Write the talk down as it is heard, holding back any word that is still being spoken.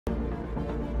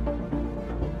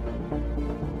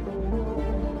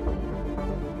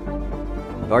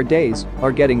our days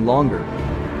are getting longer.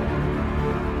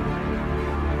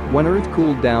 When Earth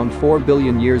cooled down 4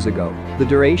 billion years ago, the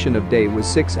duration of day was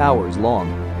 6 hours long.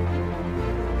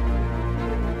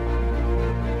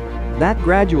 That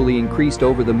gradually increased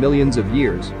over the millions of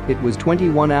years. It was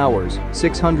 21 hours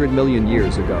 600 million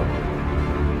years ago.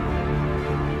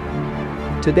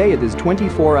 Today it is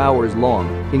 24 hours long,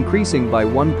 increasing by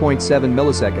 1.7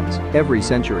 milliseconds every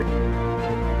century.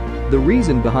 The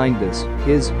reason behind this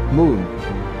is Moon.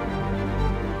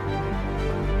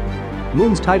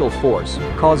 Moon's tidal force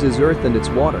causes Earth and its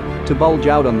water to bulge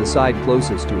out on the side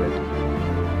closest to it,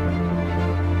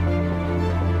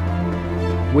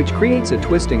 which creates a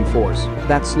twisting force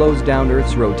that slows down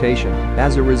Earth's rotation.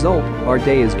 As a result, our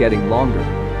day is getting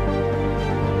longer.